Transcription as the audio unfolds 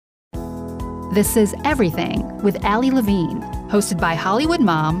This is Everything with Allie Levine, hosted by Hollywood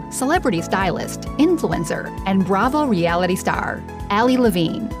mom, celebrity stylist, influencer, and Bravo reality star, Allie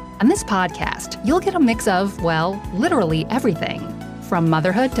Levine. On this podcast, you'll get a mix of, well, literally everything. From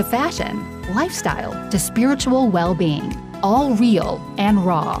motherhood to fashion, lifestyle to spiritual well-being, all real and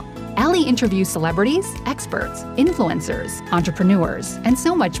raw. Allie interviews celebrities, experts, influencers, entrepreneurs, and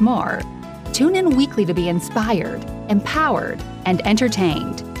so much more. Tune in weekly to be inspired, empowered, and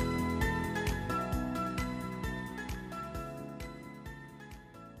entertained.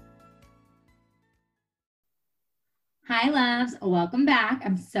 Hi, loves. Welcome back.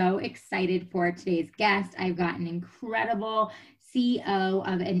 I'm so excited for today's guest. I've got an incredible CEO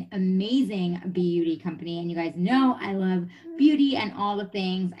of an amazing beauty company. And you guys know I love beauty and all the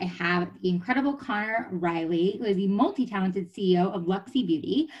things. I have the incredible Connor Riley, who is the multi-talented CEO of Luxie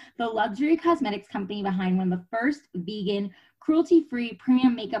Beauty, the luxury cosmetics company behind one of the first vegan, cruelty-free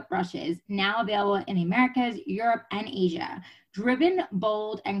premium makeup brushes, now available in the Americas, Europe, and Asia. Driven,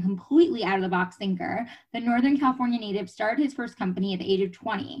 bold, and completely out-of-the-box thinker, the Northern California native started his first company at the age of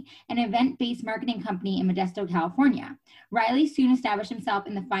 20, an event-based marketing company in Modesto, California. Riley soon established himself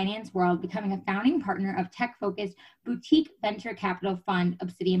in the finance world, becoming a founding partner of tech-focused boutique venture capital fund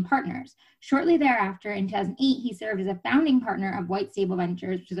Obsidian Partners. Shortly thereafter, in 2008, he served as a founding partner of White Stable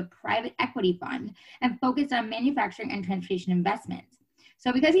Ventures, which is a private equity fund, and focused on manufacturing and transportation investments.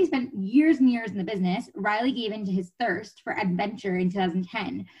 So because he spent years and years in the business, Riley gave in to his thirst for adventure in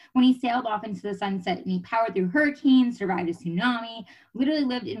 2010 when he sailed off into the sunset and he powered through hurricanes, survived a tsunami, literally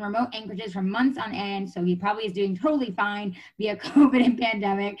lived in remote anchorages for months on end, so he probably is doing totally fine via COVID and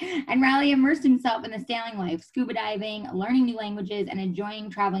pandemic. And Riley immersed himself in the sailing life, scuba diving, learning new languages, and enjoying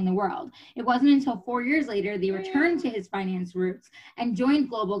traveling the world. It wasn't until 4 years later that he returned to his finance roots and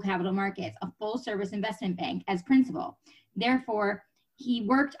joined Global Capital Markets, a full-service investment bank, as principal. Therefore, he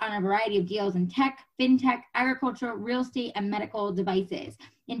worked on a variety of deals in tech, fintech, agriculture, real estate, and medical devices.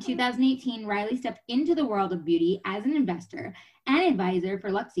 In 2018, Riley stepped into the world of beauty as an investor and advisor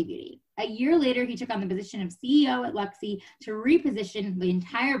for Luxie Beauty. A year later, he took on the position of CEO at Luxie to reposition the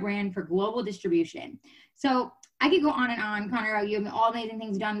entire brand for global distribution. So I could go on and on, Connor. You have all amazing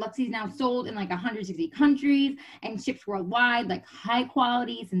things done. Luxie's now sold in like 160 countries and ships worldwide, like high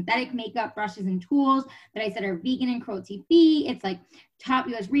quality synthetic makeup brushes and tools that I said are vegan and cruelty-free. It's like top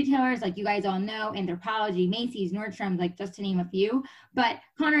US retailers, like you guys all know, Anthropologie, Macy's, Nordstrom, like just to name a few. But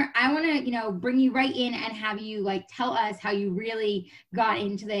Connor, I want to, bring you right in and have you like tell us how you really got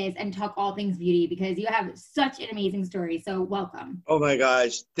into this and talk all things beauty, because you have such an amazing story. So welcome. Oh my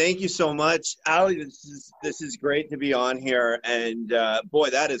gosh. Thank you so much. Allie, this is great to be on here. And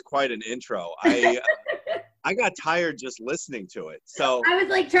boy, that is quite an intro. I got tired just listening to it. So I was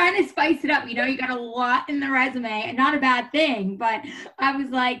like trying to spice it up. You got a lot in the resume, and not a bad thing, but I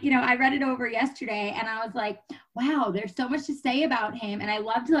was like, I read it over yesterday and I was like, wow, there's so much to say about him. And I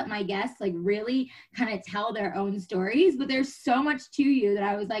love to let my guests like really kind of tell their own stories, but there's so much to you that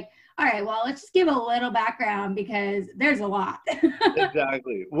I was like, all right, well, let's just give a little background because there's a lot.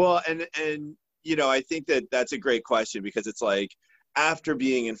 Exactly. Well, and I think that's a great question, because it's like, after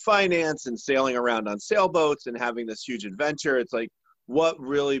being in finance and sailing around on sailboats and having this huge adventure, it's like, what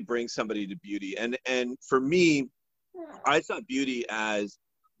really brings somebody to beauty? And for me, I saw beauty as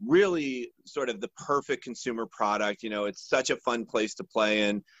really sort of the perfect consumer product. It's such a fun place to play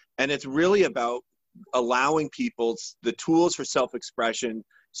in. And it's really about allowing people the tools for self-expression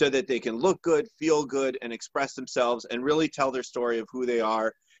so that they can look good, feel good, and express themselves and really tell their story of who they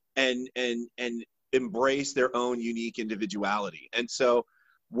are and embrace their own unique individuality. And so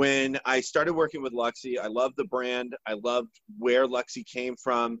when I started working with Luxie, I loved the brand. I loved where Luxie came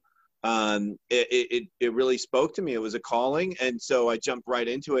from. It really spoke to me. It was a calling. And so I jumped right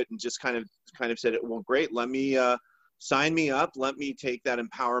into it and just kind of said, well, great, let me sign me up. Let me take that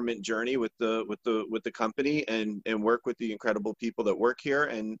empowerment journey with the company and work with the incredible people that work here.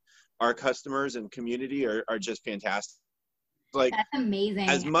 And our customers and community are just fantastic. Like, that's amazing.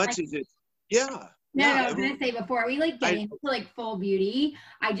 As much as it, yeah. No, I was going to say, before we get into full beauty,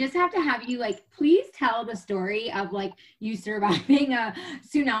 I just have to have you please tell the story of you surviving a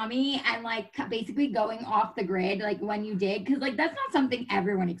tsunami and basically going off the grid, when you did, because that's not something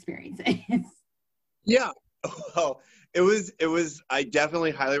everyone experiences. Yeah. Well, it was, I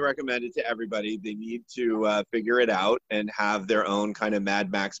definitely highly recommend it to everybody. They need to figure it out and have their own kind of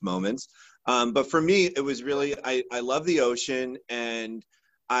Mad Max moments. But for me, it was really, I love the ocean, and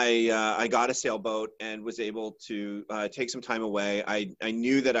I got a sailboat and was able to take some time away. I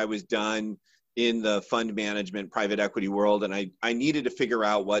knew that I was done in the fund management, private equity world, and I needed to figure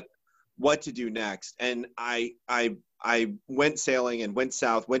out what to do next. And I I went sailing and went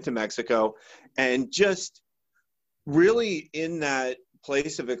south, went to Mexico, and just really in that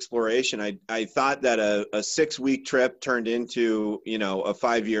place of exploration, I thought that a 6-week trip turned into, you know, a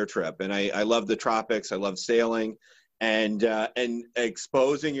 5-year trip. And I love the tropics. I love sailing and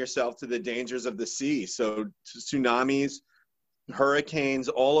exposing yourself to the dangers of the sea. So tsunamis, hurricanes,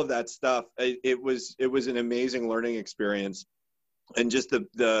 all of that stuff. It was an amazing learning experience. And just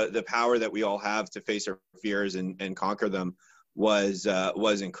the power that we all have to face our fears and conquer them was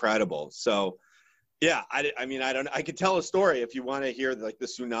incredible. So yeah, I mean, I could tell a story if you want to hear like the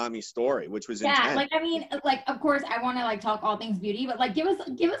tsunami story, which was intense. Like, I mean, like, of course I want to like talk all things beauty, but like give us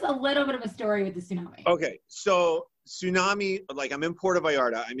a little bit of a story with the tsunami. Okay, so tsunami, like I'm in Puerto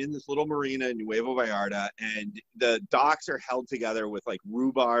Vallarta. I'm in this little marina in Nuevo Vallarta, and the docks are held together with like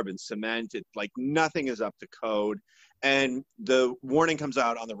rhubarb and cement. It's like nothing is up to code. And the warning comes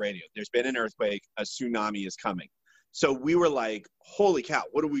out on the radio. There's been an earthquake, a tsunami is coming. So we were like, holy cow,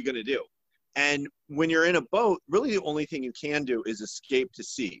 what are we going to do? And when you're in a boat, really the only thing you can do is escape to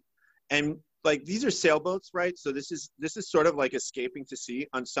sea. And like these are sailboats, right? So this is sort of like escaping to sea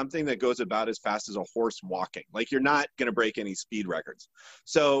on something that goes about as fast as a horse walking. Like you're not going to break any speed records.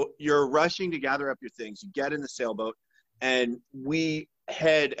 So you're rushing to gather up your things. You get in the sailboat and we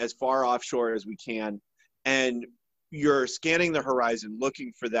head as far offshore as we can. And you're scanning the horizon,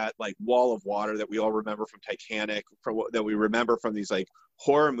 looking for that like wall of water that we all remember from Titanic, that we remember from these like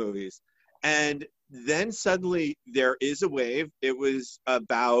horror movies. And then suddenly there is a wave. It was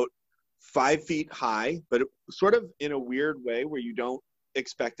about 5 feet high, but sort of in a weird way where you don't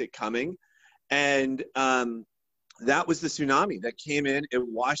expect it coming. And that was the tsunami that came in. It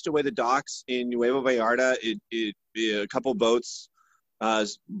washed away the docks in Nuevo Vallarta. A couple boats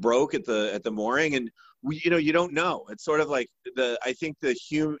broke at the mooring, and you don't know. It's sort of like I think the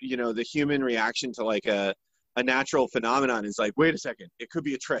human reaction to like a natural phenomenon is like, wait a second, it could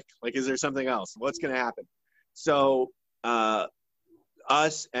be a trick. Like, is there something else? What's going to happen? So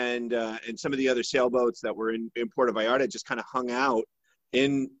us and some of the other sailboats that were in Puerto Vallarta just kind of hung out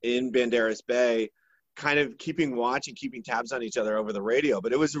in Banderas Bay, kind of keeping watch and keeping tabs on each other over the radio.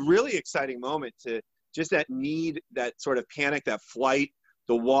 But it was a really exciting moment to just that need, that sort of panic, that flight.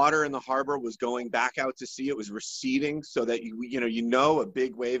 The water in the harbor was going back out to sea. It was receding so that you know a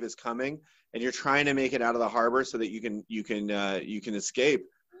big wave is coming, and you're trying to make it out of the harbor so that you can escape.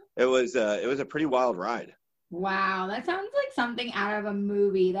 It was a pretty wild ride. Wow, that sounds like something out of a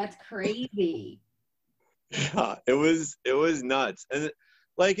movie. That's crazy. Yeah, it was nuts, and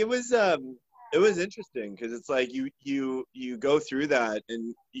like it was interesting because it's like you go through that,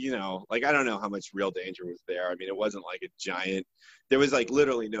 and like I don't know how much real danger was there. I mean, it wasn't like a giant. There was like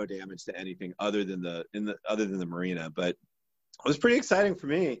literally no damage to anything other than the marina, but it was pretty exciting for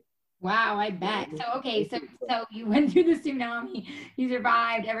me. Wow, I bet. So okay, so you went through the tsunami, you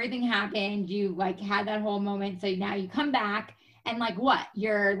survived, everything happened, you like had that whole moment. So now you come back and like what?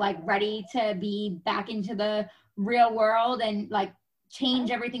 You're like ready to be back into the real world and like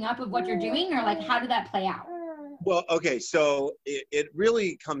change everything up of what you're doing, or like how did that play out? Well, okay, so it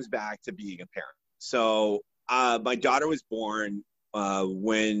really comes back to being a parent. So my daughter was born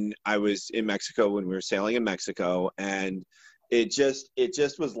when I was in Mexico, when we were sailing in Mexico, and it just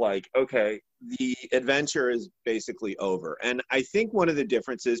was like, okay, the adventure is basically over. And I think one of the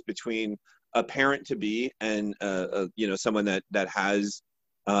differences between a parent to be and someone that has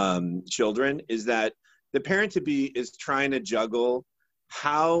children is that the parent to be is trying to juggle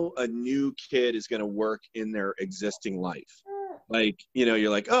how a new kid is going to work in their existing life. Like, you're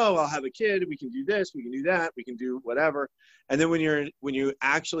like, oh, I'll have a kid, we can do this, we can do that, we can do whatever. And then when you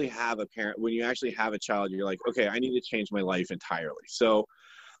actually have a parent, when you actually have a child, you're like, okay, I need to change my life entirely. So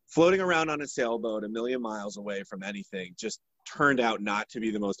floating around on a sailboat a million miles away from anything just turned out not to be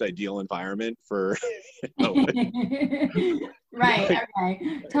the most ideal environment for, Right,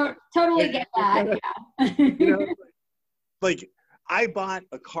 okay. Totally get that, yeah. Like, I bought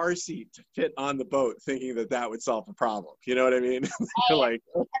a car seat to fit on the boat thinking that would solve the problem. You know what I mean? Like,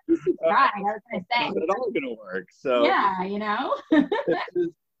 right, I was gonna say. Not at all going to work. So yeah,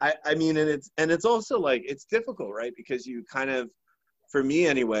 I mean, and it's also like, it's difficult, right? Because you kind of, for me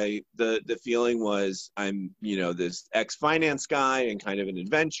anyway, the feeling was I'm, this ex-finance guy and kind of an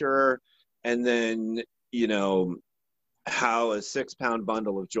adventurer. And then, how a 6-pound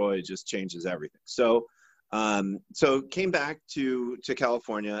bundle of joy just changes everything. So came back to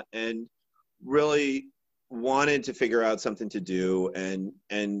California and really wanted to figure out something to do. And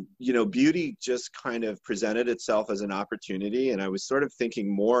beauty just kind of presented itself as an opportunity. And I was sort of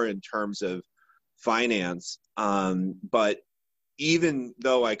thinking more in terms of finance. But even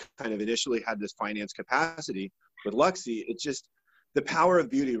though I kind of initially had this finance capacity, with Luxie, it just, the power of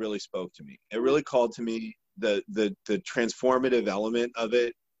beauty really spoke to me. It really called to me. The transformative element of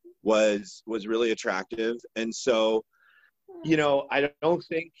it was really attractive. And so, you know, I don't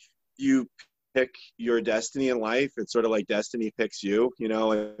think you pick your destiny in life. It's sort of like destiny picks you, you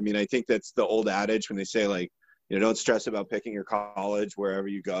know. I mean, I think that's the old adage when they say, like, you know, don't stress about picking your college. Wherever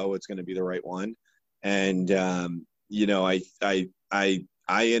you go, it's going to be the right one. And you know, I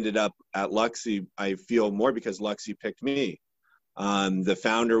ended up at Luxie. I feel more because Luxie picked me. The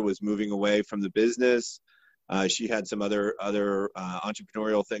founder was moving away from the business. She had some other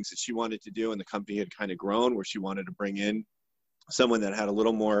entrepreneurial things that she wanted to do, and the company had kind of grown where she wanted to bring in someone that had a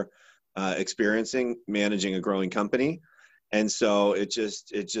little more experiencing managing a growing company. And so it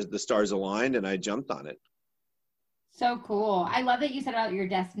just the stars aligned, and I jumped on it. So cool. I love that you said about your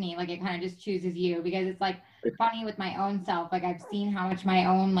destiny. Like, it kind of just chooses you, because it's like funny with my own self. Like, I've seen how much my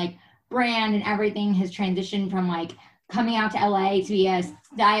own like brand and everything has transitioned from like coming out to LA to be a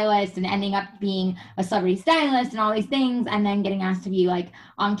stylist and ending up being a celebrity stylist and all these things, and then getting asked to be like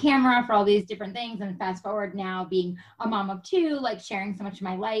on camera for all these different things. And fast forward now being a mom of two, like sharing so much of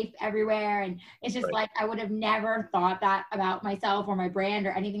my life everywhere. And it's just like, I would have never thought that about myself or my brand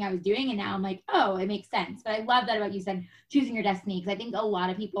or anything I was doing. And now I'm like, oh, it makes sense. But I love that about you said choosing your destiny, because I think a lot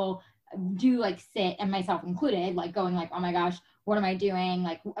of people do like sit, and myself included, like going like, oh my gosh, what am I doing?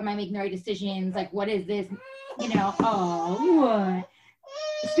 Like, am I making the right decisions? Like, what is this? You know, oh, what?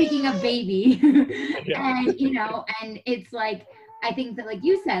 Speaking of baby. And, you know, and it's like, I think that, like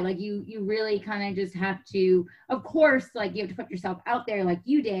you said, like you really kind of just have to, of course, like you have to put yourself out there like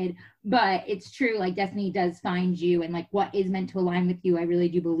you did, but it's true, like destiny does find you, and like what is meant to align with you, I really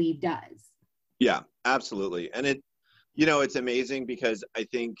do believe does. Yeah, absolutely. And it, you know, it's amazing because I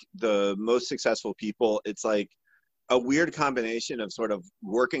think the most successful people, it's like a weird combination of sort of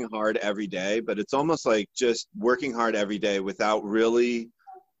working hard every day, but it's almost like just working hard every day without really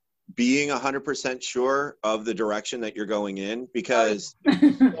being 100% sure of the direction that you're going in, because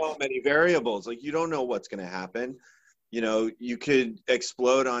there's so many variables. Like, you don't know what's going to happen. You know, you could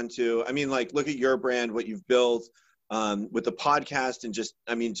explode onto, I mean, like, look at your brand, what you've built with the podcast, and just,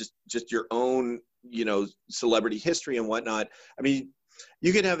 I mean, just your own, you know, celebrity history and whatnot. I mean,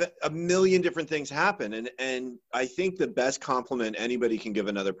 you can have a million different things happen. And I think the best compliment anybody can give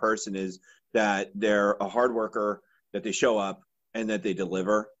another person is that they're a hard worker, that they show up, and that they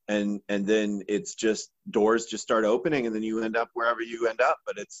deliver. And then it's just, doors just start opening, and then you end up wherever you end up.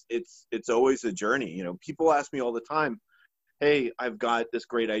 But it's always a journey. You know, people ask me all the time, hey, I've got this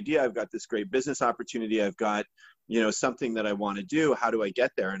great idea. I've got this great business opportunity. I've got, you know, something that I want to do. How do I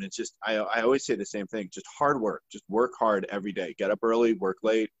get there? And it's just, I always say the same thing, just hard work, just work hard every day, get up early, work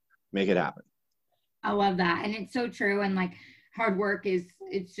late, make it happen. I love that. And it's so true. And like, hard work is,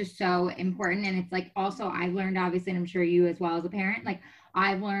 it's just so important. And it's like, also I've learned, obviously, and I'm sure you as well as a parent, like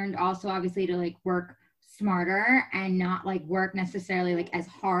I've learned also obviously to like work smarter and not like work necessarily like as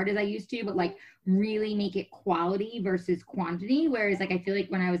hard as I used to, but like really make it quality versus quantity. Whereas like, I feel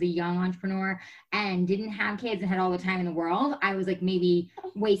like when I was a young entrepreneur and didn't have kids and had all the time in the world, I was like maybe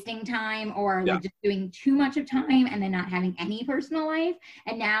wasting time, or like just doing too much of time and then not having any personal life.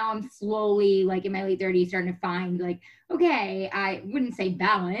 And now I'm slowly, like in my late 30s, starting to find like, okay, I wouldn't say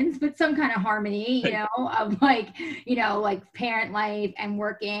balance, but some kind of harmony, you know, of like, you know, like parent life and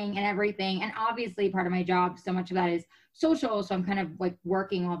working and everything. And obviously part of my job, so much of that is social. So I'm kind of like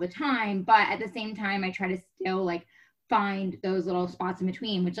working all the time, but at the same time, I try to still like find those little spots in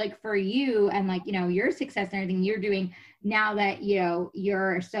between, which like for you and like, you know, your success and everything you're doing now that, you know,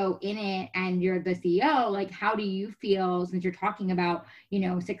 you're so in it and you're the CEO, like, how do you feel, since you're talking about, you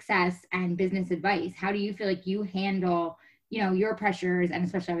know, success and business advice, how do you feel like you handle, you know, your pressures, and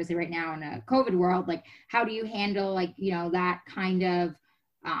especially obviously right now in a COVID world, like, how do you handle like, you know, that kind of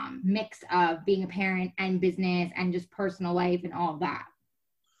mix of being a parent and business and just personal life and all of that?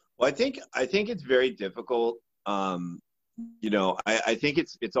 Well, I think it's very difficult. You know, I think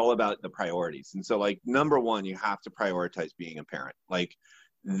it's all about the priorities. And so like, number one, you have to prioritize being a parent. Like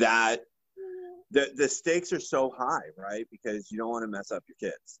that, the stakes are so high, right? Because you don't want to mess up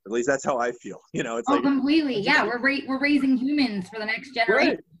your kids. At least that's how I feel. You know, it's like completely. Yeah, we're raising humans for the next generation.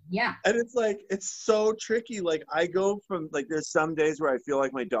 Right. Yeah. And it's like, it's so tricky. Like I go from like, there's some days where I feel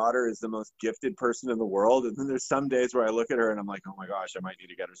like my daughter is the most gifted person in the world. And then there's some days where I look at her and I'm like, oh my gosh, I might need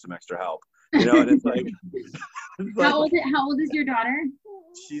to get her some extra help. You know, and it's like, how old is your daughter?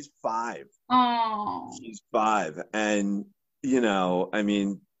 She's 5. Oh. She's 5. And, you know, I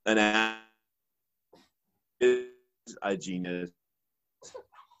mean, an is a genius.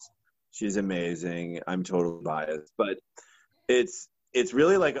 She's amazing. I'm totally biased, but it's, it's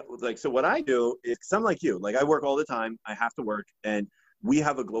really like, so what I do is, cause I'm like you, like I work all the time. I have to work, and we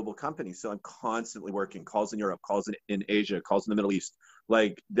have a global company. So I'm constantly working, calls in Europe, calls in Asia, calls in the Middle East.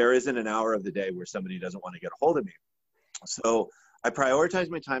 Like there isn't an hour of the day where somebody doesn't want to get a hold of me. So I prioritize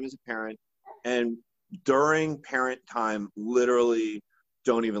my time as a parent, and during parent time, literally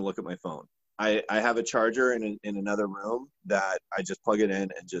don't even look at my phone. I have a charger in another room that I just plug it in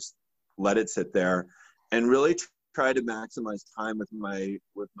and just let it sit there, and really try to maximize time with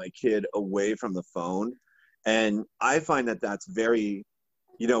my kid away from the phone. And I find that that's very,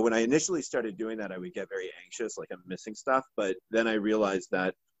 you know, when I initially started doing that, I would get very anxious, like I'm missing stuff. But then I realized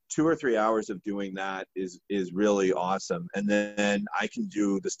that 2 or 3 hours of doing that is really awesome. And then I can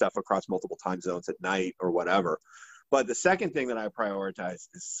do the stuff across multiple time zones at night or whatever. But the second thing that I prioritize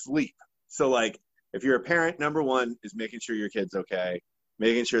is sleep. So like, if you're a parent, number one is making sure your kid's okay,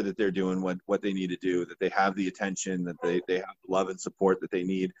 making sure that they're doing what they need to do, that they have the attention, that they have the love and support that they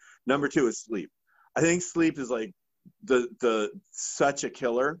need. Number two is sleep. I think sleep is like the such a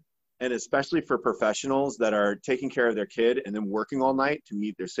killer. And especially for professionals that are taking care of their kid and then working all night to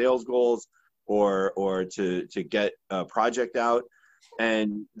meet their sales goals or to get a project out,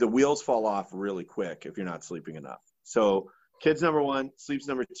 and the wheels fall off really quick if you're not sleeping enough. So kids number one, sleep's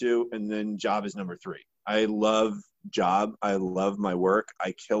number two, and then job is number three. I love job. I love my work.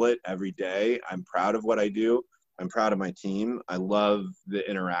 I kill it every day. I'm proud of what I do. I'm proud of my team. I love the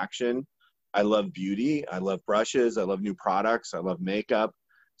interaction. I love beauty. I love brushes. I love new products. I love makeup.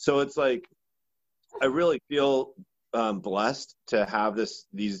 So it's like, I really feel blessed to have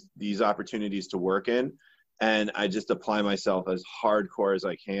these opportunities to work in. And I just apply myself as hardcore as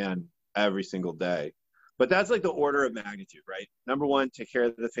I can every single day. But that's like the order of magnitude, right? Number one, take care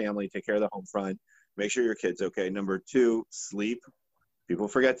of the family, take care of the home front, make sure your kid's okay. Number two, sleep. People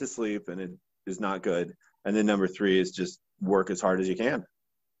forget to sleep and it is not good. And then number three is just work as hard as you can.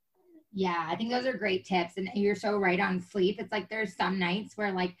 Yeah, I think those are great tips. And you're so right on sleep. It's like there's some nights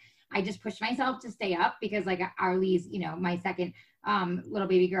where like I just push myself to stay up because like Arlie's, you know, my second little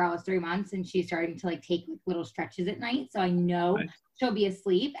baby girl is 3 months and she's starting to like take like, little stretches at night. So I know she'll be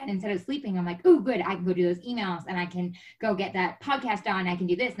asleep. And instead of sleeping, I'm like, oh, good. I can go do those emails and I can go get that podcast done. I can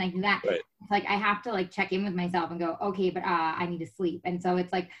do this and I can do that. Right. It's like I have to like check in with myself and go, okay, but I need to sleep. And so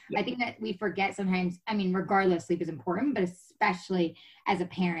it's like, I think that we forget sometimes, I mean, regardless, sleep is important, but especially as a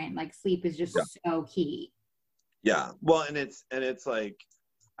parent, like sleep is just so key. Yeah. Well, and it's like,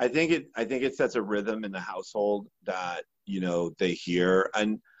 I think it sets a rhythm in the household that, you know, they hear.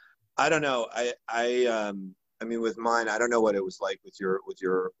 And I don't know, I mean, with mine, I don't know what it was like with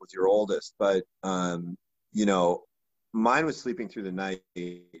your oldest, but, you know, mine was sleeping through the night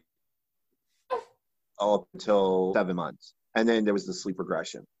all up until 7 months. And then there was the sleep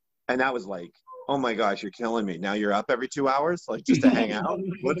regression. And that was like, oh my gosh, you're killing me. Now you're up every 2 hours, like just to hang out.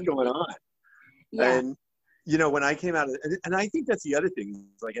 What's going on? Yeah. And, you know, when I came out of it, and I think that's the other thing,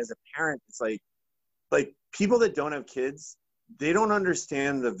 like as a parent, it's like people that don't have kids, they don't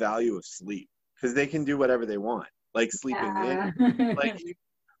understand the value of sleep because they can do whatever they want, like sleeping in. Like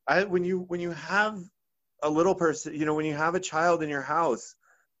when you have a little person, you know, when you have a child in your house,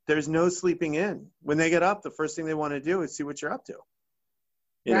 there's no sleeping in. When they get up, the first thing they want to do is see what you're up to,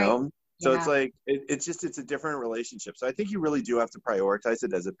 you know? So it's like, it's a different relationship. So I think you really do have to prioritize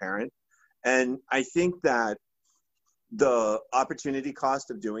it as a parent. And I think that the opportunity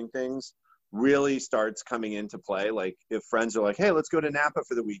cost of doing things really starts coming into play. Like if friends are like, hey, let's go to Napa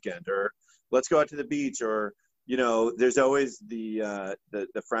for the weekend, or let's go out to the beach, or, you know, there's always the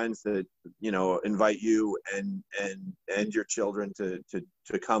friends that, you know, invite you and your children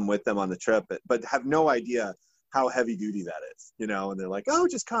to come with them on the trip, but have no idea how heavy duty that is, you know, and they're like, oh,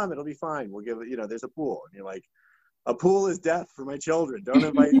 just come, it'll be fine. We'll give it, you know, there's a pool. And you're like, a pool is death for my children. Don't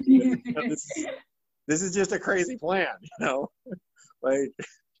invite me. You know, this is just a crazy plan, you know, like.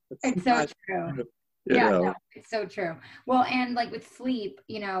 It's so true. No, it's so true. Well, and like with sleep,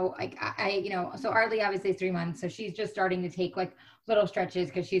 you know, like I, you know, so Arlie obviously is 3 months, so she's just starting to take like little stretches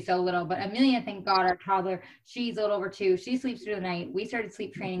because she's so little. But Amelia, thank God, our toddler, she's a little over 2. She sleeps through the night. We started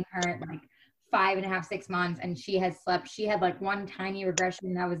sleep training her at like 5.5, 6 months, and she has slept. She had like one tiny regression,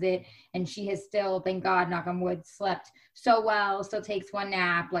 and that was it. And she has still, thank God, knock on wood, slept so well. Still takes one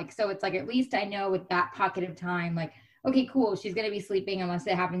nap. Like, so it's like at least I know with that pocket of time, like, okay, cool. She's going to be sleeping unless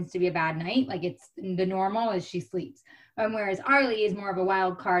it happens to be a bad night. Like it's the normal is she sleeps. Whereas Arlie is more of a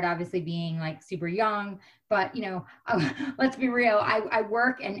wild card, obviously being like super young, but you know, let's be real. I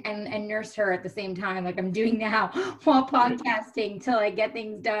work and nurse her at the same time, like I'm doing now while podcasting to like get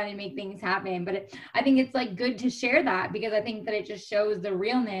things done and make things happen. But I think it's like good to share that because I think that it just shows the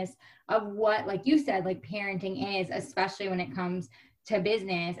realness of what, like you said, like parenting is, especially when it comes to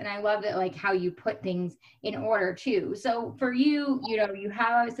business. And I love that, like how you put things in order too. So for you, you know, you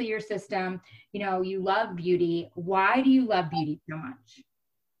have obviously your system, you know, you love beauty. Why do you love beauty so much?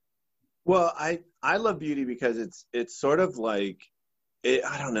 Well, I love beauty because it's sort of like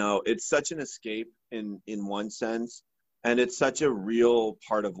I don't know, it's such an escape in one sense, and it's such a real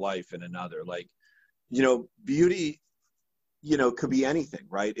part of life in another. Like, you know, beauty, you know, could be anything,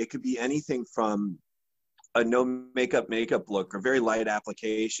 right? It could be anything from a no makeup look, or very light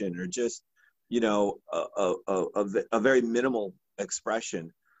application, or just, you know, a very minimal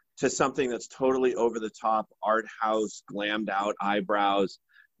expression, to something that's totally over the top, art house, glammed out eyebrows,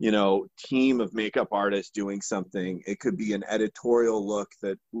 you know, team of makeup artists doing something. It could be an editorial look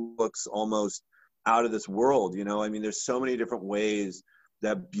that looks almost out of this world. You know, I mean, there's so many different ways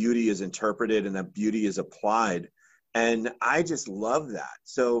that beauty is interpreted and that beauty is applied. And I just love that.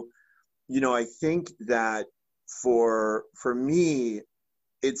 So, you know, I think that for me,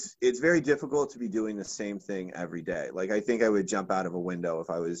 it's very difficult to be doing the same thing every day. Like, I think I would jump out of a window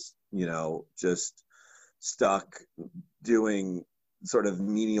if I was, you know, just stuck doing sort of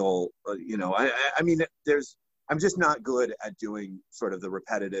menial, you know, I mean, I'm just not good at doing sort of the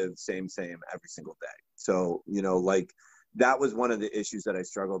repetitive same every single day. So, you know, like, that was one of the issues that I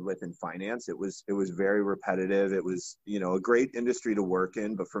struggled with in finance. It was very repetitive. It was, you know, a great industry to work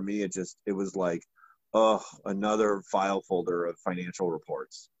in, but for me, it was like, oh, another file folder of financial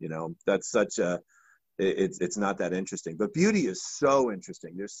reports. You know, that's it's not that interesting. But beauty is so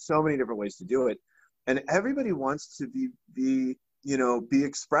interesting. There's so many different ways to do it, and everybody wants to be you know, be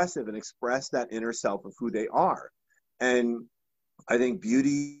expressive and express that inner self of who they are. And I think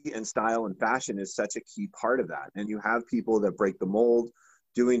beauty and style and fashion is such a key part of that. And you have people that break the mold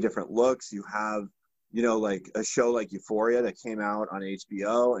doing different looks. You have, you know, like a show like Euphoria that came out on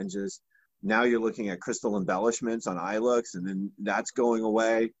HBO, and just now you're looking at crystal embellishments on eye looks, and then that's going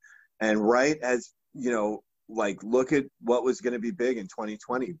away. And right as, you know, like, look at what was going to be big in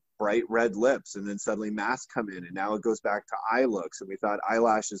 2020, bright red lips, and then suddenly masks come in, and now it goes back to eye looks, and we thought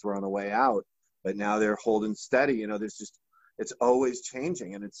eyelashes were on the way out, but now they're holding steady. You know, it's always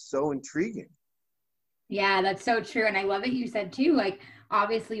changing, and it's so intriguing. Yeah, that's so true. And I love that you said too, like,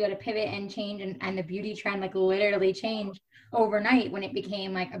 obviously you had to pivot and change, and the beauty trend like literally changed overnight when it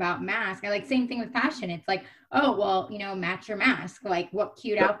became like about mask. I like, same thing with fashion. It's like, oh, well, you know, match your mask. Like, what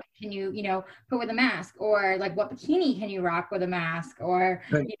cute Yep. outfit can you know, put with a mask? Or like, what bikini can you rock with a mask? Or,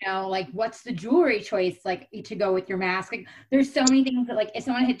 Right. you know, like, what's the jewelry choice like to go with your mask? Like, there's so many things that, like, if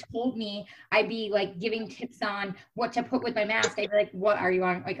someone had told me, I'd be like giving tips on what to put with my mask, I'd be like, what are you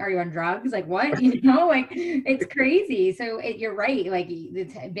on? Like, are you on drugs? Like, what? You know, like, it's crazy. So you're right. Like,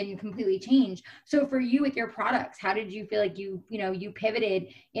 it's been completely changed. So for you with your products, how did you feel like you know, you pivoted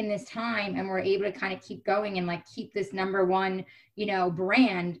in this time and were able to kind of keep going and like keep this number one, you know,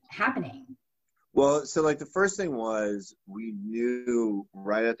 brand happening? Well, so like, the first thing was, we knew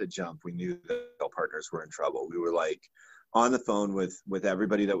right at the jump, we knew that our partners were in trouble. We were like on the phone with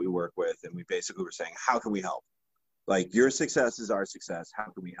everybody that we work with, and we basically were saying, how can we help? Like, your success is our success. How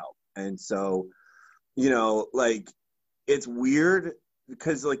can we help? And so, you know, like, it's weird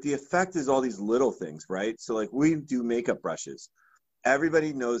because, like, the effect is all these little things, right? So, like, we do makeup brushes.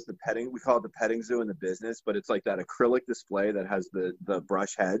 Everybody knows the petting, we call it the petting zoo in the business, but it's like that acrylic display that has the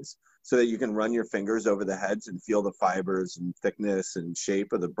brush heads, so that you can run your fingers over the heads and feel the fibers and thickness and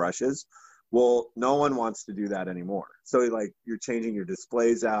shape of the brushes. Well, no one wants to do that anymore. So, like, you're changing your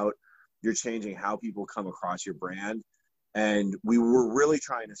displays out, you're changing how people come across your brand. And we were really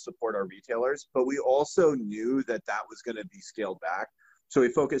trying to support our retailers, but we also knew that that was going to be scaled back. So we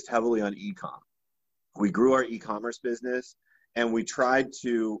focused heavily on e-com. We grew our e-commerce business, and we tried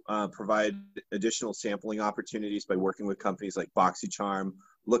to provide additional sampling opportunities by working with companies like BoxyCharm,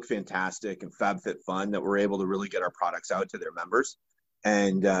 Look Fantastic, and FabFitFun, that were able to really get our products out to their members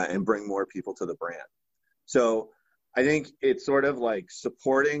and bring more people to the brand. So I think it's sort of like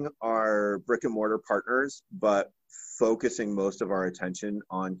supporting our brick and mortar partners, but focusing most of our attention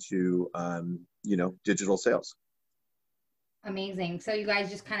onto, you know, digital sales. Amazing. So you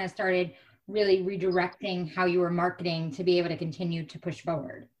guys just kind of started really redirecting how you were marketing to be able to continue to push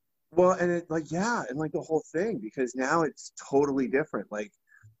forward. Well, and it, like, yeah, and like the whole thing, because now it's totally different. Like,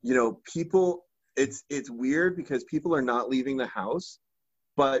 you know, people, it's weird because people are not leaving the house,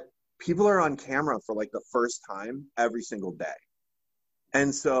 but people are on camera for like the first time every single day.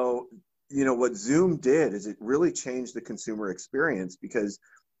 And so, you know, what Zoom did is it really changed the consumer experience, because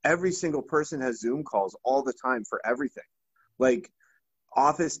every single person has Zoom calls all the time for everything. Like,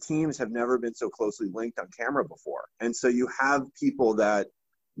 office teams have never been so closely linked on camera before. And so you have people that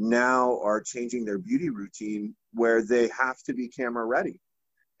now are changing their beauty routine where they have to be camera ready.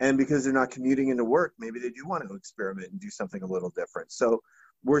 And because they're not commuting into work, maybe they do want to experiment and do something a little different. So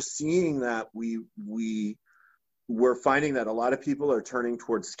we're seeing that we're finding that a lot of people are turning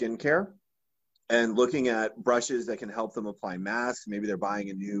towards skincare and looking at brushes that can help them apply masks. Maybe they're buying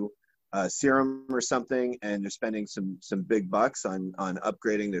a new serum or something, and they're spending some big bucks on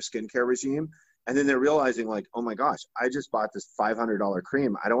upgrading their skincare regime. And then they're realizing like, oh my gosh, I just bought this $500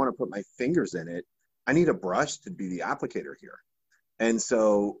 cream. I don't want to put my fingers in it. I need a brush to be the applicator here. And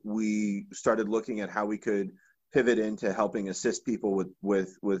so we started looking at how we could pivot into helping assist people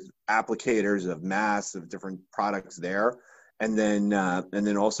with applicators of masks, of different products there. And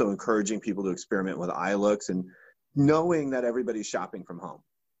then also encouraging people to experiment with eye looks and knowing that everybody's shopping from home.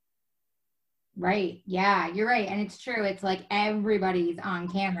 Right. Yeah, you're right. And it's true. It's like everybody's on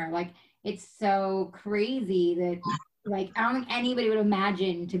camera. Like, it's so crazy that like, I don't think anybody would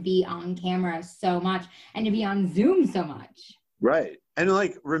imagine to be on camera so much and to be on Zoom so much. Right. And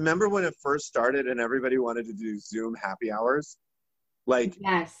like, remember when it first started and everybody wanted to do Zoom happy hours? Like,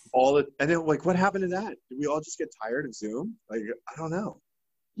 yes. And then like, what happened to that? Did we all just get tired of Zoom? Like, I don't know.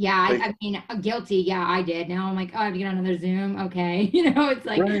 Yeah, like, I mean, guilty. Yeah, I did. Now I'm like, oh, I have to get another Zoom. Okay. It's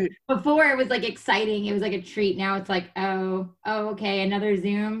like, right. Before it was like exciting. It was like a treat. Now it's like, oh, okay, another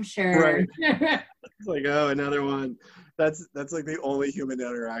Zoom. Sure. Right. It's like, oh, another one. That's like the only human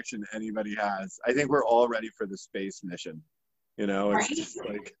interaction anybody has. I think we're all ready for the space mission. It's right? just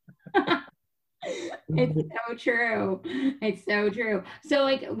like. It's so true. It's so true. So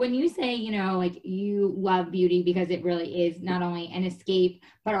like when you say, like you love beauty because it really is not only an escape,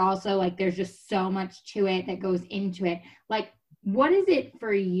 but also like there's just so much to it that goes into it. Like, what is it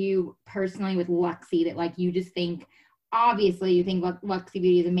for you personally with Luxie that like you just think, obviously you think Luxie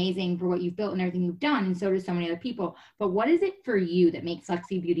Beauty is amazing for what you've built and everything you've done, and so do so many other people. But what is it for you that makes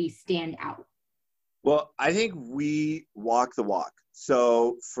Luxie Beauty stand out? Well, I think we walk the walk.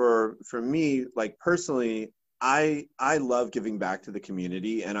 So for me, like personally, I love giving back to the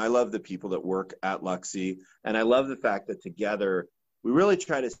community, and I love the people that work at Luxie, and I love the fact that together we really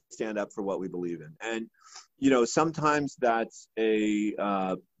try to stand up for what we believe in. And sometimes that's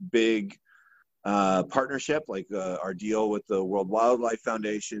a big partnership, like our deal with the World Wildlife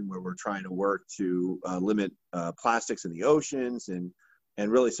Foundation, where we're trying to work to limit plastics in the oceans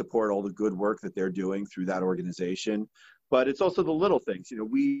and really support all the good work that they're doing through that organization. But it's also the little things.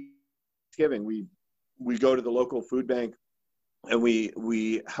 We go to the local food bank and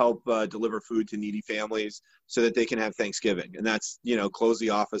we help deliver food to needy families so that they can have Thanksgiving. And that's, close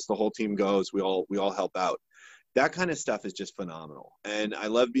the office, the whole team goes, we all help out. That kind of stuff is just phenomenal. And I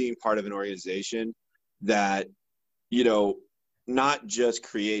love being part of an organization that, not just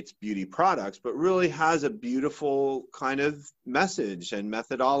creates beauty products, but really has a beautiful kind of message and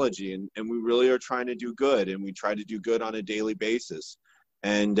methodology. And we really are trying to do good, and we try to do good on a daily basis.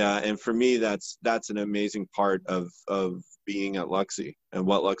 And for me, that's an amazing part of being at Luxie and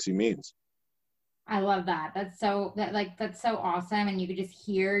what Luxie means. I love that. That's so awesome. And you could just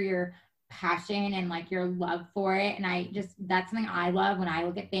hear your passion and like your love for it. And that's something I love when I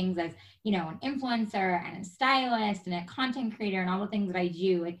look at things as, an influencer and a stylist and a content creator and all the things that I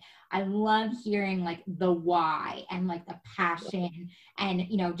do. Like, I love hearing like the why and like the passion and,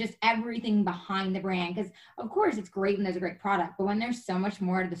 just everything behind the brand. Cause of course it's great when there's a great product, but when there's so much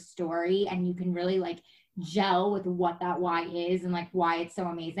more to the story and you can really like gel with what that why is and like why it's so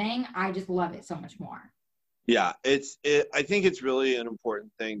amazing, I just love it so much more. Yeah, I think it's really an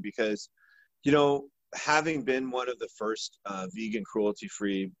important thing because, having been one of the first vegan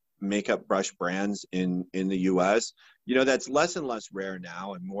cruelty-free makeup brush brands in the US, that's less and less rare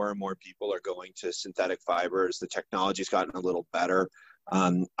now, and more people are going to synthetic fibers. The technology's gotten a little better.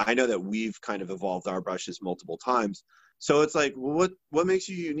 I know that we've kind of evolved our brushes multiple times. So it's like, well, what makes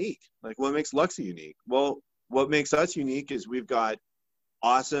you unique? Like, what makes Luxie unique? Well, what makes us unique is we've got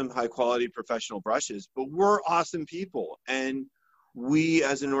awesome, high quality professional brushes, but we're awesome people. And we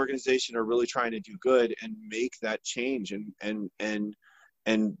as an organization are really trying to do good and make that change and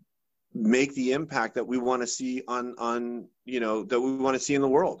make the impact that we want to see on that we want to see in the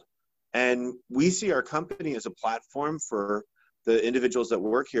world. And we see our company as a platform for the individuals that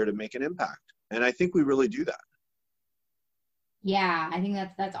work here to make an impact. And I think we really do that. Yeah, I think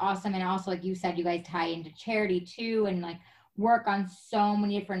that's awesome. And also, like you said, you guys tie into charity too, and like work on so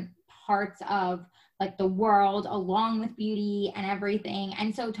many different parts of like the world along with beauty and everything.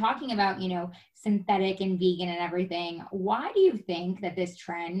 And so talking about, you know, synthetic and vegan and everything, why do you think that this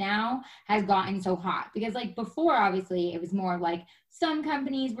trend now has gotten so hot? Because like before, obviously it was more like some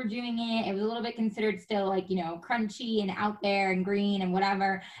companies were doing it. It was a little bit considered still like, you know, crunchy and out there and green and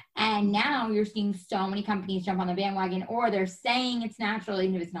whatever. And now you're seeing so many companies jump on the bandwagon, or they're saying it's natural,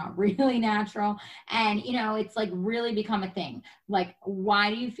 even if it's not really natural. And, you know, it's like really become a thing. Like,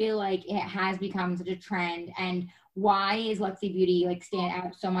 why do you feel like it has become such a trend? And why is Luxie Beauty like stand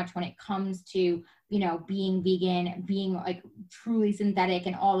out so much when it comes to, you know, being vegan, being like truly synthetic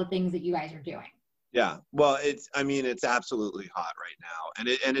and all the things that you guys are doing? Yeah, well, it's absolutely hot right now,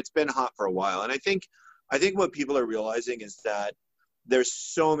 and it's been hot for a while. And I think what people are realizing is that there's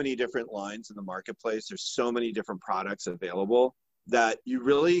so many different lines in the marketplace. There's so many different products available that you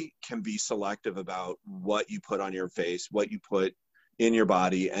really can be selective about what you put on your face, what you put in your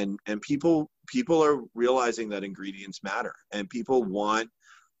body, and people are realizing that ingredients matter, and people want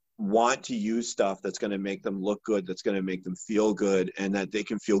to use stuff that's going to make them look good, that's going to make them feel good, and that they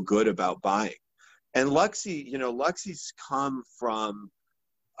can feel good about buying. And Luxie, you know, Luxie's come from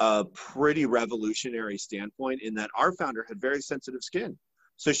a pretty revolutionary standpoint in that our founder had very sensitive skin.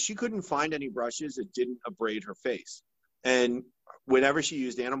 So she couldn't find any brushes that didn't abrade her face. And whenever she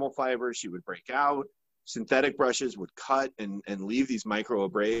used animal fibers, she would break out. Synthetic brushes would cut and leave these micro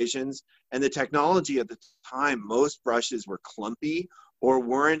abrasions. And the technology at the time, most brushes were clumpy or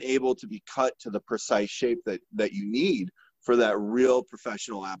weren't able to be cut to the precise shape that you need for that real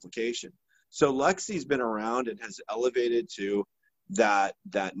professional application. So Luxie's been around and has elevated to that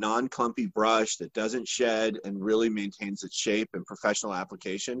non-clumpy brush that doesn't shed and really maintains its shape and professional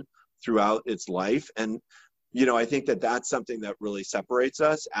application throughout its life. And, you know, I think that that's something that really separates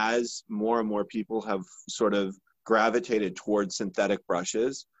us as more and more people have sort of gravitated towards synthetic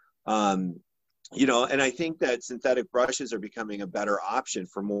brushes. You know, and I think that synthetic brushes are becoming a better option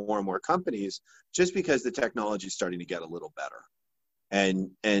for more and more companies just because the technology is starting to get a little better.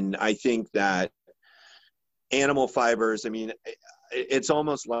 And I think that animal fibers, I mean, it's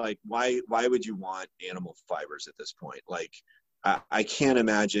almost like, why would you want animal fibers at this point? Like, I can't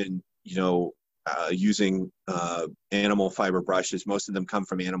imagine, you know, using animal fiber brushes. Most of them come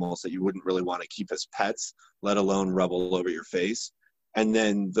from animals that you wouldn't really want to keep as pets, let alone rub all over your face. And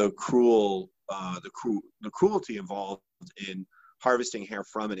then the cruelty involved in harvesting hair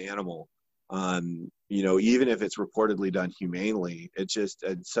from an animal, you know, even if it's reportedly done humanely, it's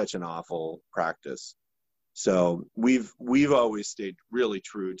such an awful practice. So we've always stayed really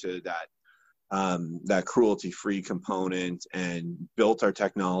true to that cruelty-free component and built our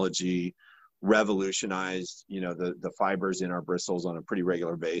technology, revolutionized, you know, the fibers in our bristles on a pretty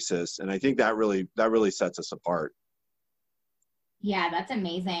regular basis. And I think that really sets us apart. Yeah, that's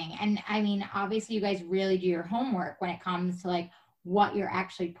amazing. And I mean, obviously you guys really do your homework when it comes to like what you're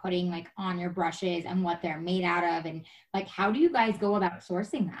actually putting like on your brushes and what they're made out of. And like, how do you guys go about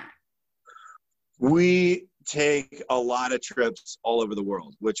sourcing that? We take a lot of trips all over the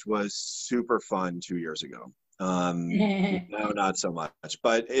world, which was super fun 2 years ago. No, not so much,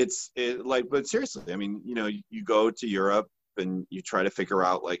 but but seriously, I mean, you know, you go to Europe and you try to figure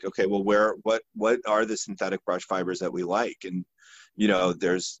out like, okay, well, what are the synthetic brush fibers that we like? And, you know,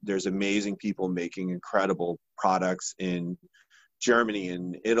 there's amazing people making incredible products in Germany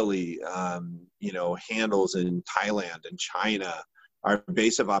and Italy, you know, handles in Thailand and China. Our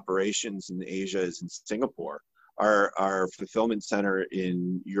base of operations in Asia is in Singapore. Our fulfillment center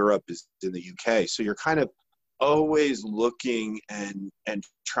in Europe is in the UK. So you're kind of always looking and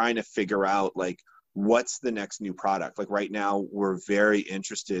trying to figure out like, what's the next new product? Like right now, we're very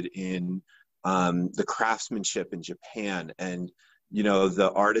interested in the craftsmanship in Japan and, you know,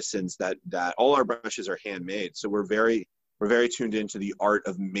 the artisans that all our brushes are handmade. So we're very tuned into the art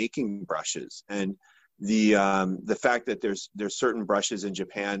of making brushes. And the fact that there's certain brushes in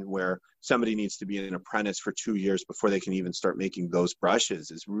Japan where somebody needs to be an apprentice for 2 years before they can even start making those brushes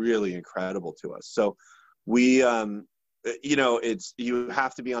is really incredible to us. So we, you know, you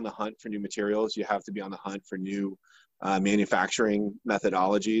have to be on the hunt for new materials. You have to be on the hunt for new manufacturing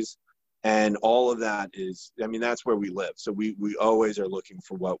methodologies. And all of that is, I mean, that's where we live. So we always are looking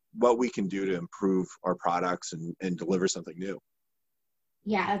for what we can do to improve our products and deliver something new.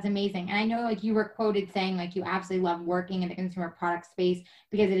 Yeah, that's amazing. And I know like you were quoted saying like you absolutely love working in the consumer product space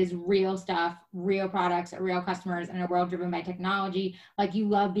because it is real stuff, real products, real customers in a world driven by technology. Like you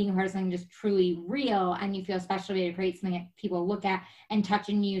love being a part of something just truly real and you feel special to create something that people look at and touch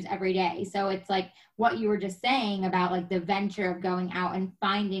and use every day. So it's like what you were just saying about like the venture of going out and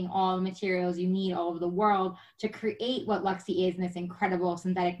finding all the materials you need all over the world to create what Luxie is and this incredible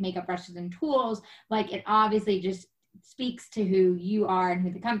synthetic makeup brushes and tools. Like it obviously just speaks to who you are and who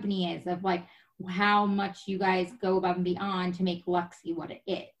the company is, of like how much you guys go above and beyond to make Luxie what it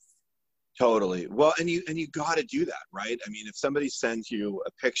is. Totally. Well, and you got to do that, right? I mean, if somebody sends you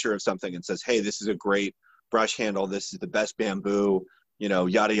a picture of something and says, "Hey, this is a great brush handle. This is the best bamboo,"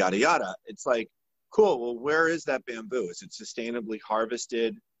 yada yada yada. It's like, cool. Well, where is that bamboo? Is it sustainably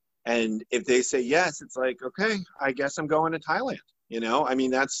harvested? And if they say yes, it's like, okay, I guess I'm going to Thailand. I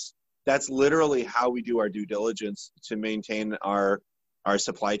mean, that's literally how we do our due diligence to maintain our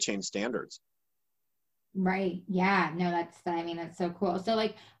supply chain standards. Right. Yeah. No, that's so cool. So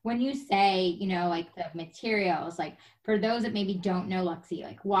like when you say, like the materials, like for those that maybe don't know Luxie,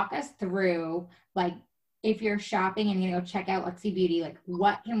 like walk us through, like if you're shopping and go check out Luxie Beauty, like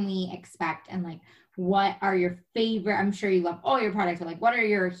what can we expect? And like, what are your favorite, I'm sure you love all your products, but like, what are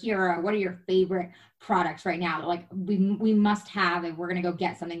your favorite products right now that like we must have if we're going to go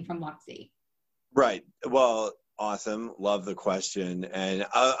get something from Luxie? Right. Well, awesome. Love the question. And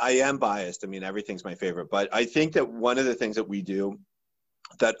I am biased. I mean, everything's my favorite, but I think that one of the things that we do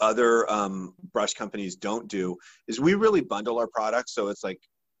that other brush companies don't do is we really bundle our products. So it's like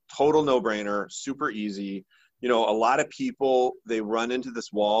total no-brainer, super easy. A lot of people, they run into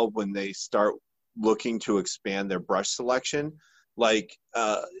this wall when they start looking to expand their brush selection. Like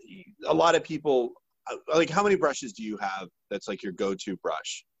a lot of people, like how many brushes do you have that's like your go-to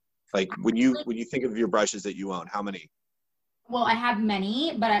brush? Like when you think of your brushes that you own, how many? Well, I have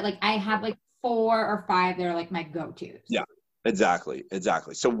many, but I have like 4 or 5 that are like my go-tos. Yeah, exactly.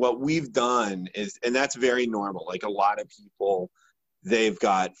 So what we've done is, and that's very normal. Like a lot of people, they've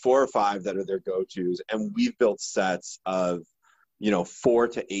got 4 or 5 that are their go-tos, and we've built sets of 4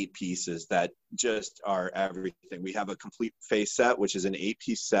 to 8 pieces that just are everything. We have a complete face set, which is an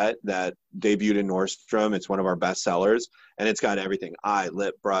 8-piece set that debuted in Nordstrom. It's one of our best sellers, and it's got everything: eye,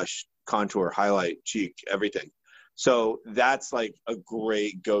 lip, brush, contour, highlight, cheek, everything. So that's like a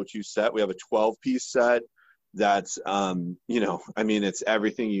great go-to set. We have a 12-piece set that's, I mean, it's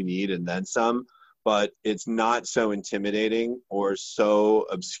everything you need and then some, but it's not so intimidating or so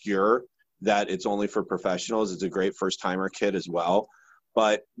obscure that it's only for professionals. It's a great first-timer kit as well.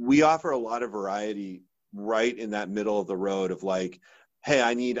 But we offer a lot of variety right in that middle of the road of like, hey,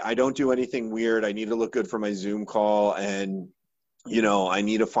 I don't do anything weird. I need to look good for my Zoom call, and, I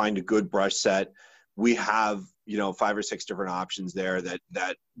need to find a good brush set. We have, 5 or 6 different options there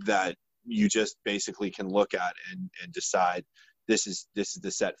that you just basically can look at and decide this is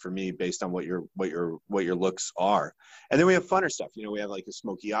the set for me based on what your looks are. And then we have funner stuff. We have like a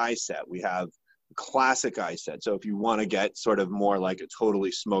smoky eye set. We have a classic eye set. So if you want to get sort of more like a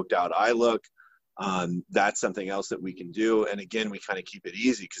totally smoked out eye look, that's something else that we can do. And again, we kind of keep it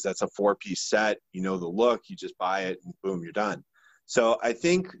easy because that's a 4-piece set. The look, you just buy it and boom, you're done. So I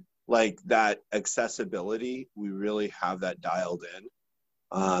think like that accessibility, we really have that dialed in.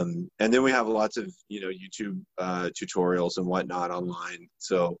 And then we have lots of, YouTube tutorials and whatnot online.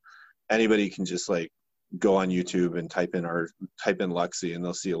 So anybody can just like go on YouTube and type in Luxie, and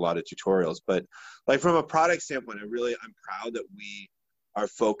they'll see a lot of tutorials. But like from a product standpoint, I'm proud that we are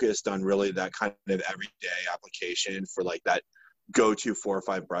focused on really that kind of everyday application for like that go-to 4 or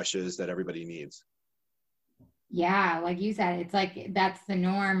 5 brushes that everybody needs. Yeah, like you said, it's like that's the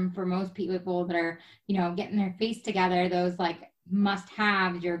norm for most people that are, getting their face together. Those like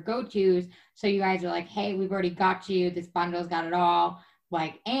must-haves, your go-tos. So you guys are like, hey, we've already got you. This bundle's got it all.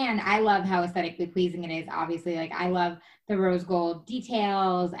 Like, and I love how aesthetically pleasing it is. Obviously, like I love the rose gold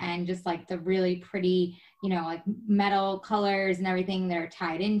details and just like the really pretty, like metal colors and everything that are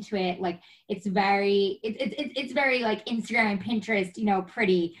tied into it. Like it's very like Instagram and Pinterest,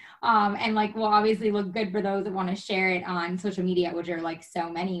 pretty. And like will obviously look good for those that want to share it on social media, which are like so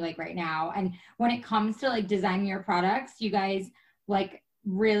many like right now. And when it comes to like designing your products, you guys like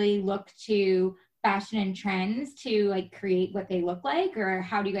really look to fashion and trends to like create what they look like, or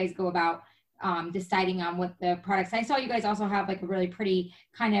how do you guys go about deciding on what the products? I saw you guys also have like a really pretty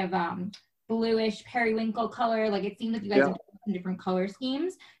kind of bluish periwinkle color. Like it seems like you guys have different color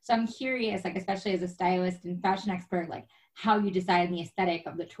schemes. So I'm curious, like especially as a stylist and fashion expert, like how you decide on the aesthetic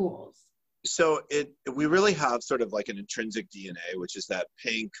of the tools. So we really have sort of like an intrinsic DNA, which is that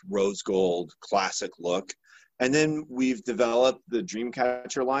pink rose gold classic look. And then we've developed the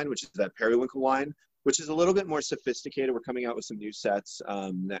Dreamcatcher line, which is that periwinkle line, which is a little bit more sophisticated. We're coming out with some new sets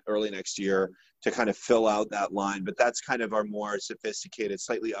early next year to kind of fill out that line. But that's kind of our more sophisticated,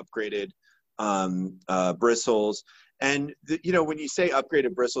 slightly upgraded bristles. And when you say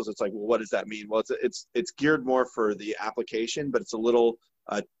upgraded bristles, it's like, well, what does that mean? Well, it's geared more for the application, but it's a little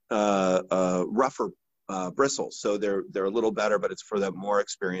rougher bristles. So they're a little better, but it's for the more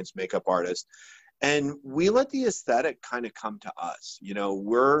experienced makeup artist. And we let the aesthetic kind of come to us.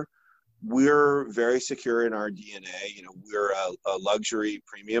 We're very secure in our DNA. We're a luxury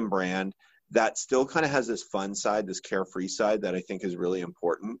premium brand that still kind of has this fun side, this carefree side that I think is really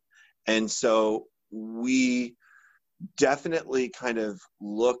important. And so we definitely kind of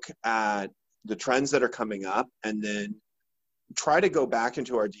look at the trends that are coming up and then try to go back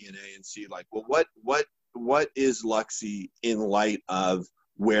into our DNA and see like, well, what is Luxie in light of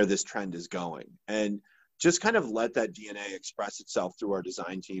where this trend is going? And just kind of let that DNA express itself through our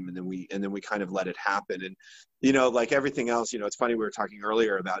design team, and then we kind of let it happen. And like everything else, it's funny, we were talking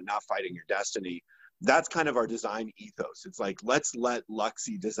earlier about not fighting your destiny. That's kind of our design ethos. It's like, let's let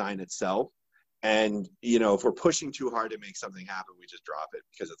Luxie design itself. And if we're pushing too hard to make something happen, we just drop it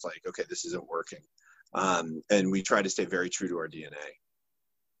because it's like, okay, this isn't working. And we try to stay very true to our DNA.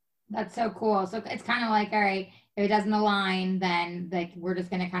 That's so cool. So it's kind of like, all right, if it doesn't align, then like we're just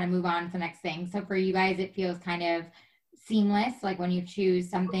going to kind of move on to the next thing. So for you guys, it feels kind of seamless. Like when you choose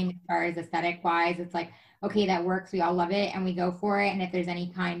something as far as aesthetic wise, it's like, okay, that works. We all love it and we go for it. And if there's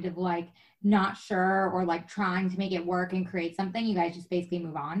any kind of like not sure or like trying to make it work and create something, you guys just basically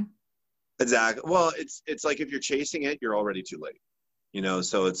move on. Exactly. Well, it's like if you're chasing it, you're already too late.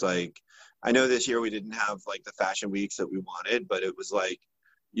 So it's like, I know this year we didn't have like the fashion weeks that we wanted, but it was like,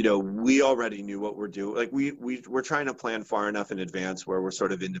 we already knew what we're doing. Like we're trying to plan far enough in advance where we're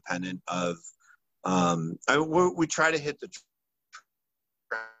sort of independent of, we try to hit the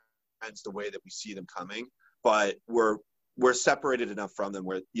trends the way that we see them coming, but we're separated enough from them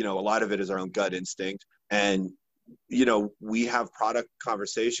where, a lot of it is our own gut instinct. And, we have product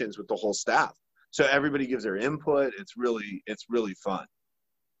conversations with the whole staff. So everybody gives their input. It's really fun.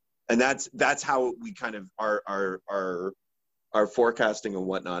 And that's how we kind of our forecasting and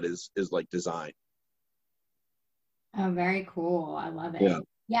whatnot is like design. Oh, very cool. I love it. Yeah.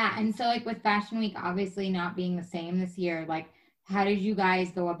 Yeah. And so like with Fashion Week, obviously not being the same this year, like how did you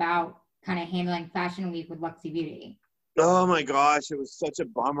guys go about kind of handling Fashion Week with Luxie Beauty? Oh my gosh, it was such a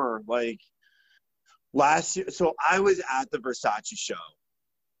bummer. Like last year, so I was at the Versace show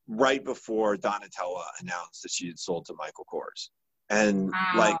right before Donatella announced that she had sold to Michael Kors. And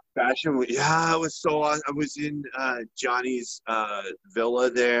wow. Like Fashion Week, yeah, it was so awesome. I was in Johnny's villa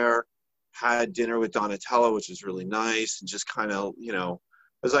there, had dinner with Donatella, which was really nice, and just kind of, I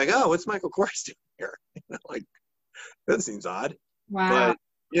was like, oh, what's Michael Kors doing here? Like, that seems odd. Wow. But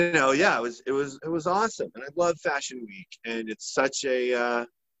yeah, it was awesome, and I love Fashion Week, and it's such a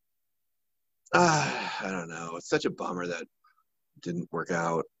I don't know, it's such a bummer that it didn't work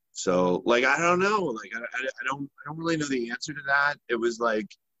out. So like, I don't know, like I don't really know the answer to that. It was like,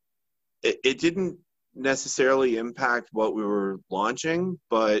 it didn't necessarily impact what we were launching,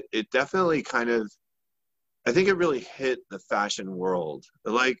 but it definitely kind of, I think it really hit the fashion world.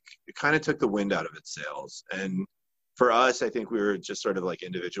 Like it kind of took the wind out of its sails. And for us, I think we were just sort of like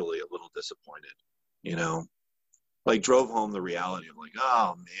individually a little disappointed, like drove home the reality of like,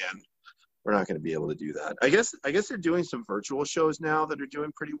 oh man, we're not going to be able to do that. I guess they're doing some virtual shows now that are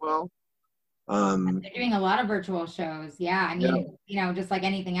doing pretty well. They're doing a lot of virtual shows. Yeah. I mean, just like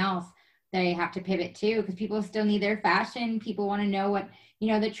anything else, they have to pivot too, because people still need their fashion. People want to know what,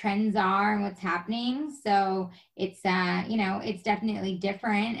 the trends are and what's happening. So it's, it's definitely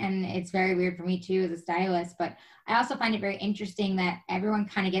different. And it's very weird for me too, as a stylist, but I also find it very interesting that everyone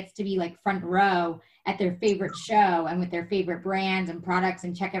kind of gets to be like front row at their favorite show and with their favorite brands and products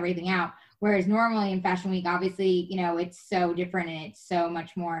and check everything out. Whereas normally in Fashion Week, obviously, it's so different and it's so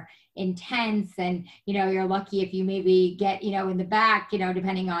much more intense. And, you're lucky if you maybe get, in the back,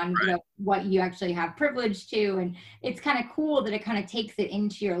 depending on, what you actually have privilege to. And it's kind of cool that it kind of takes it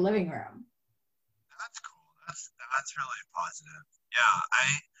into your living room. That's cool. That's really positive. Yeah.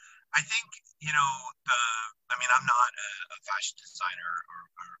 I think, I'm not a fashion designer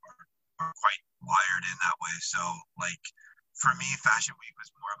or quite wired in that way. So like, for me, Fashion Week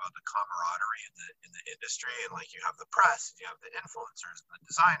was more about the camaraderie in the industry, and like you have the press, and you have the influencers, and the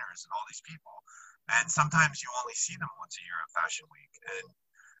designers, and all these people, and sometimes you only see them once a year at Fashion Week, and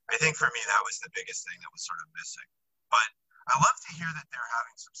I think for me that was the biggest thing that was sort of missing. But I love to hear that they're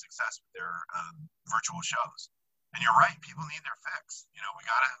having some success with their virtual shows, and you're right, people need their fix. We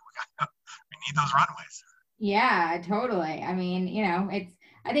need those runways. Yeah, totally. I mean,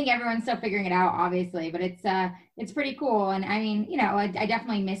 I think everyone's still figuring it out, obviously, but it's pretty cool. And I mean, I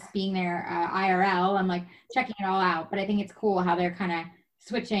definitely miss being there IRL and like checking it all out. But I think it's cool how they're kind of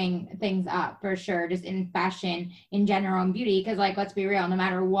switching things up for sure, just in fashion in general and beauty. Because like, let's be real, no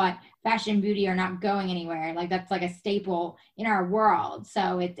matter what, fashion, beauty are not going anywhere. Like that's like a staple in our world.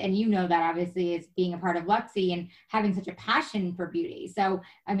 So and that obviously is being a part of Luxie and having such a passion for beauty. So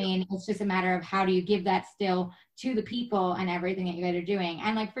I mean, it's just a matter of how do you give that still to the people and everything that you guys are doing.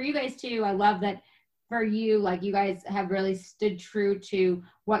 And like for you guys too, I love that for you, like you guys have really stood true to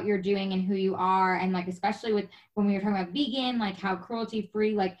what you're doing and who you are. And like, especially with when we were talking about vegan, like how cruelty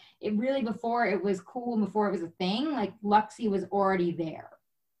free, like it really, before it was cool and before it was a thing, like Luxie was already there.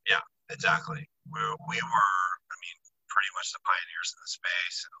 Yeah, exactly. We were, I mean, pretty much the pioneers in the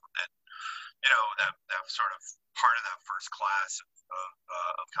space, and that sort of part of that first class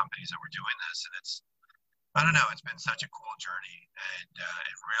of companies that were doing this. And I don't know, it's been such a cool journey, and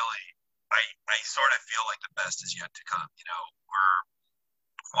it really, I sort of feel like the best is yet to come.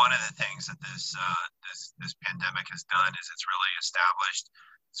 One of the things that this pandemic has done is it's really established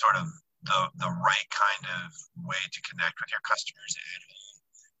sort of the right kind of way to connect with your customers at home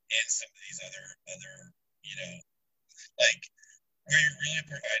and some of these other like where you're really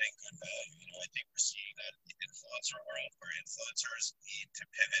providing good value. I think we're seeing that in the influencer world where influencers need to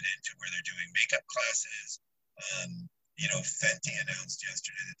pivot into where they're doing makeup classes. Fenty announced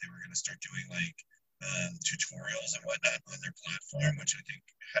yesterday that they were going to start doing like tutorials and whatnot on their platform, which I think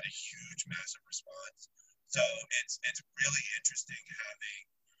had a huge, massive response. So it's really interesting having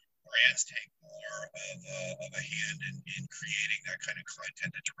brands take more of a hand in creating that kind of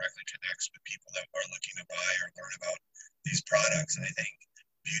content that directly connects with people that are looking to buy or learn about these products. And I think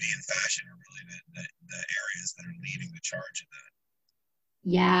beauty and fashion are really the areas that are leading the charge in that.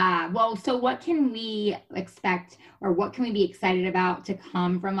 Yeah. Well, so what can we expect or what can we be excited about to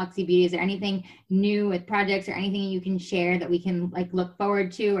come from Luxie Beauty? Is there anything new with projects or anything you can share that we can like look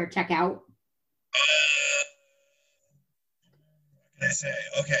forward to or check out? What can I say?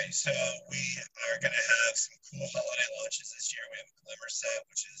 Okay, so we are going to have some cool holiday launches this year. We have a Glimmer set,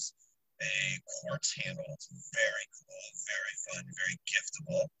 which is a quartz handle. It's very cool, very fun, very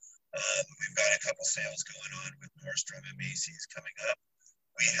giftable. We've got a couple sales going on with Nordstrom and Macy's coming up.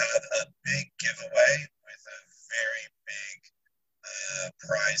 We have a big giveaway with a very big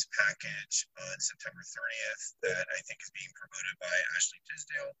prize package on September 30th that I think is being promoted by Ashley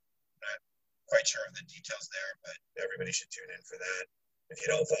Tisdale. Not quite sure of the details there, but everybody should tune in for that. If you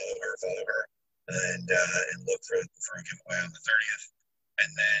don't follow her, and look for a giveaway on the 30th.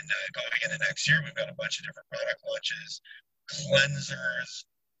 And then going into next year, we've got a bunch of different product launches, cleansers,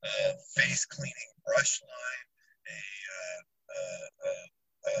 face cleaning brush line,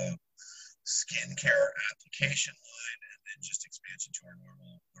 a skincare application line, and then just expansion to our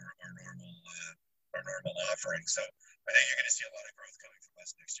normal offering. So I think you're going to see a lot of growth coming from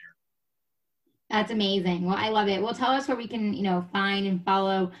us next year. That's amazing. Well, I love it. Well, tell us where we can, find and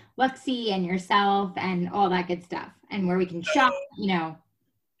follow Luxie and yourself and all that good stuff, and where we can shop, Yeah,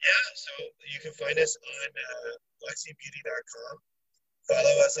 so you can find us on luxiebeauty.com.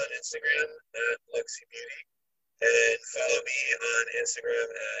 Follow us on Instagram at Luxie Beauty, and follow me on Instagram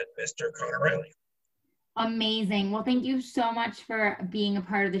at Mr. Connor Riley. Amazing. Well, thank you so much for being a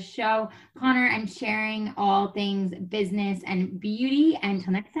part of the show, Connor, and sharing all things business and beauty.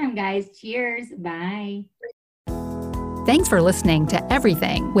 Until next time, guys, cheers. Bye. Thanks for listening to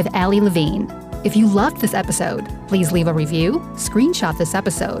Everything with Allie Levine. If you loved this episode, please leave a review, screenshot this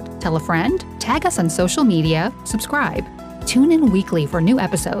episode, tell a friend, tag us on social media, subscribe. Tune in weekly for new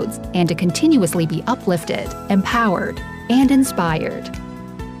episodes and to continuously be uplifted, empowered, and inspired.